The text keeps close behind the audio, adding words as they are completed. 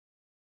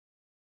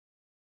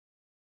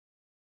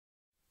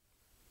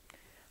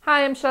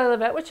Hi, I'm Shelley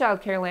Levette with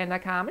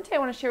ChildCareLand.com, and today I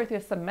want to share with you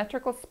a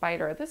symmetrical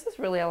spider. This is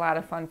really a lot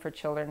of fun for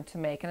children to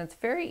make, and it's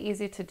very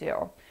easy to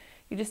do.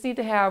 You just need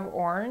to have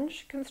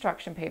orange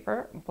construction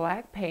paper,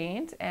 black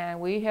paint, and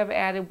we have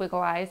added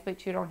wiggle eyes,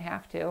 but you don't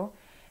have to.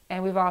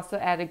 And we've also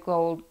added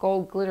gold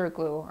glitter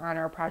glue on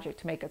our project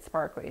to make it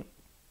sparkly,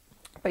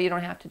 but you don't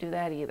have to do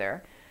that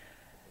either.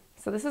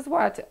 So this is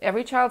what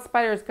every child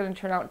spider is going to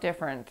turn out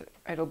different.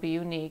 It'll be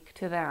unique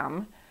to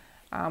them,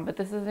 but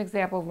this is an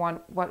example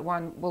of what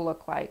one will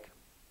look like.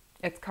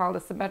 It's called a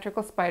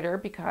symmetrical spider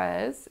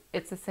because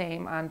it's the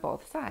same on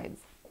both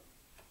sides.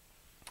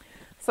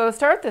 So to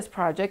start this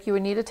project, you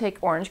would need to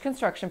take orange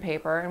construction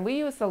paper, and we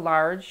use the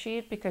large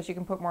sheet because you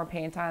can put more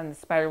paint on and the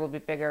spider will be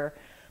bigger.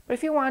 But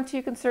if you want to,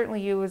 you can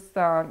certainly use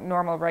the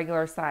normal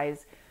regular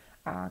size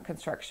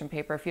construction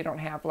paper if you don't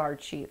have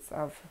large sheets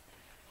of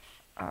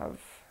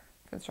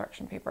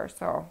construction paper.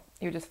 So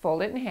you just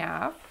fold it in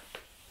half.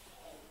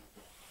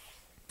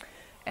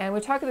 And we're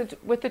talking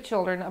with the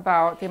children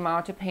about the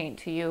amount of paint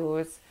to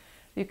use.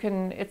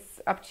 It's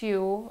up to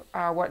you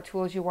what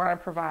tools you want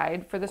to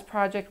provide. For this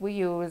project, we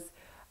use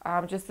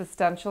just the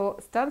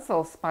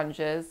stencil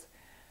sponges.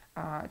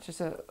 It's just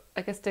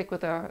like a stick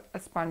with a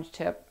sponge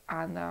tip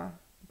on the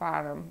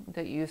bottom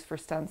that you use for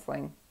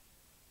stenciling.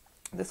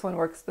 This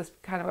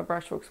kind of a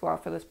brush works well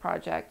for this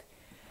project.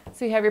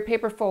 So you have your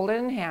paper folded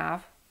in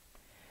half,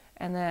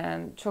 and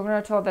then children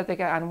are told that they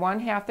get on one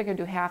half, they're going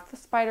to do half the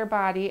spider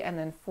body and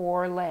then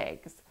 4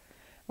 legs.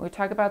 When we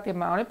talk about the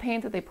amount of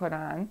paint that they put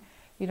on,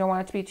 you don't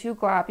want it to be too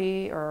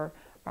gloppy or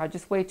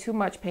just way too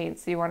much paint,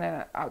 so you want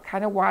to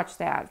kind of watch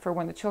that for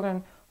when the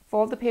children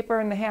fold the paper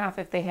in half.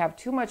 If they have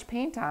too much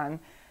paint on,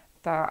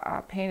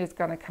 the paint is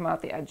going to come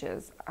out the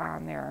edges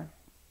on there.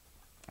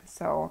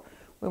 So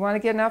we want to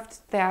get enough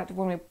that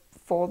when we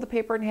fold the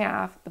paper in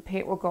half, the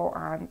paint will go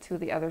on to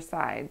the other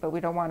side, but we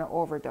don't want to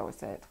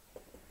overdose it.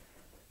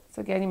 So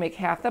again, you make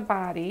half the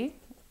body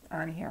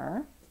on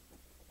here,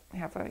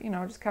 half a,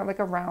 just kind of like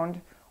a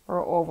round or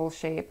oval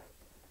shape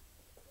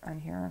on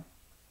here.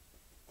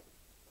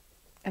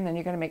 And then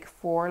you're going to make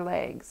 4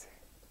 legs.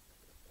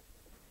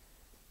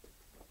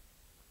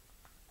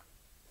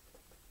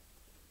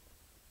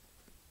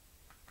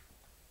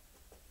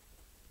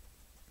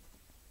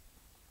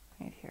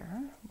 Right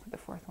here, put the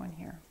 4th one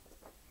here.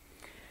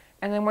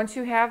 And then once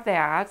you have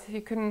that,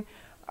 you can,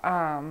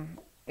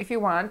 if you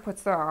want, put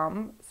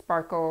some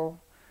sparkle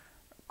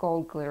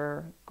gold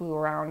glitter glue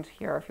around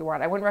here if you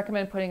want. I wouldn't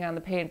recommend putting on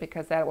the paint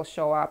because that will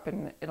show up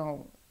and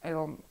it'll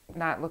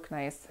not look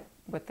nice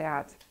with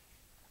that.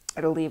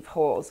 It'll leave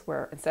holes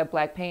where instead of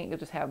black paint, you'll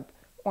just have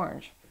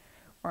orange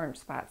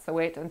spots. So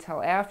wait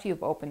until after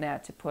you've opened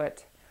that to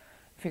put,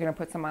 if you're going to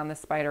put some on the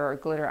spider or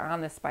glitter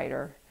on the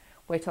spider,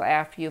 wait till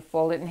after you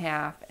fold it in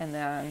half and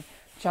then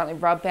gently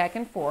rub back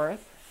and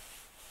forth.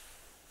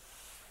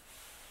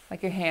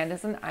 Like your hand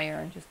is an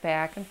iron, just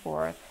back and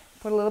forth.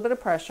 Put a little bit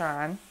of pressure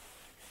on.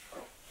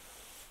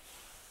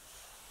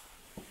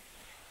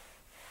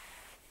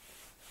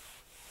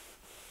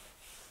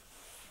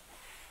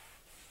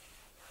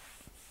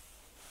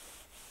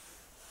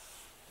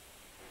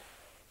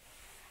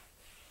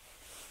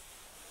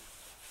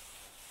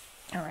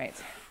 All right,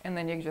 and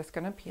then you're just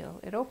going to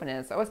peel it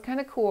open. So it's kind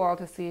of cool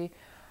to see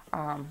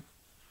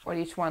what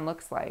each one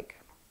looks like.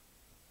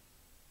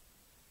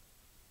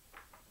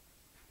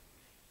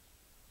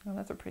 Oh,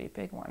 that's a pretty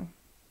big one.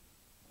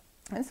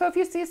 And so if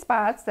you see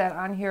spots that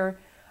on here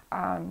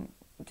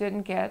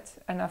didn't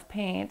get enough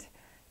paint,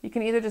 you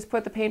can either just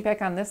put the paint back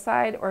on this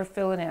side or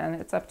fill it in.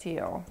 It's up to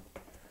you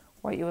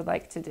what you would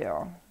like to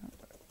do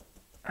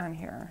on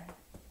here,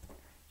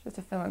 just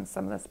to fill in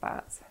some of the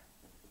spots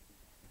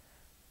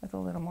with a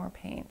little more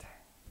paint.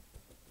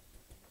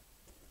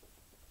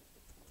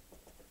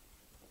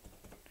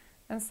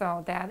 And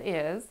so that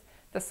is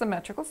the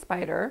symmetrical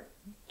spider.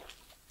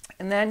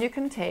 And then you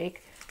can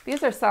take,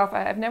 these are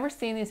I've never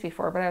seen these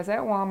before, but I was at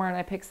Walmart and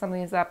I picked some of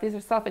these up. These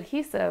are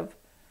self-adhesive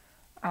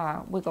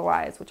wiggle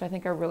eyes, which I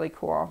think are really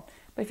cool.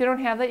 But if you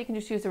don't have that, you can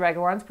just use the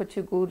regular ones. Put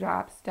 2 glue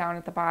drops down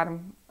at the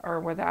bottom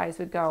or where the eyes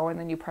would go, and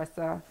then you press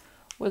the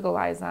wiggle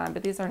eyes on.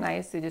 But these are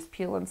nice. They just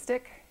peel and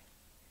stick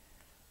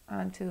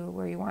onto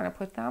where you want to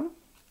put them.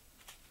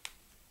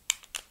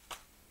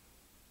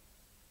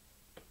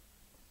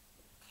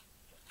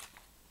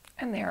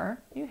 And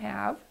there you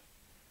have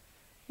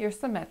your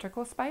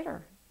symmetrical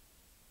spider.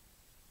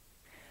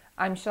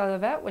 I'm Shelley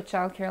Levette with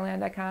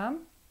ChildCareLand.com,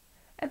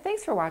 and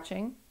thanks for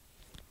watching.